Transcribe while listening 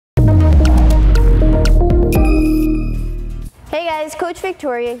Coach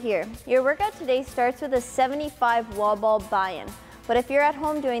Victoria here. Your workout today starts with a 75 wall ball buy-in. But if you're at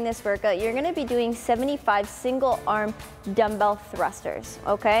home doing this workout, you're going to be doing 75 single arm dumbbell thrusters,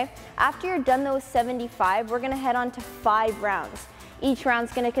 okay? After you're done those 75, we're going to head on to 5 rounds. Each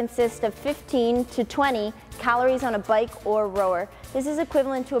round's going to consist of 15 to 20 calories on a bike or rower. This is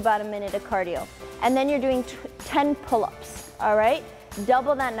equivalent to about a minute of cardio. And then you're doing 10 pull-ups, all right?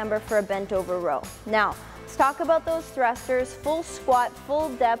 Double that number for a bent over row. Now, let's talk about those thrusters. Full squat, full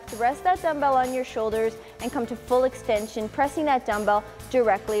depth, rest that dumbbell on your shoulders and come to full extension, pressing that dumbbell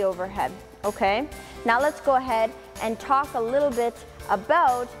directly overhead, okay? Now let's go ahead and talk a little bit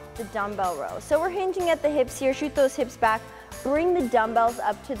about the dumbbell row. So we're hinging at the hips here, shoot those hips back, bring the dumbbells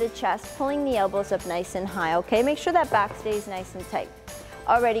up to the chest, pulling the elbows up nice and high, okay? Make sure that back stays nice and tight.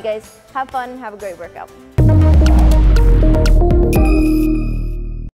 Alrighty guys, have fun and have a great workout.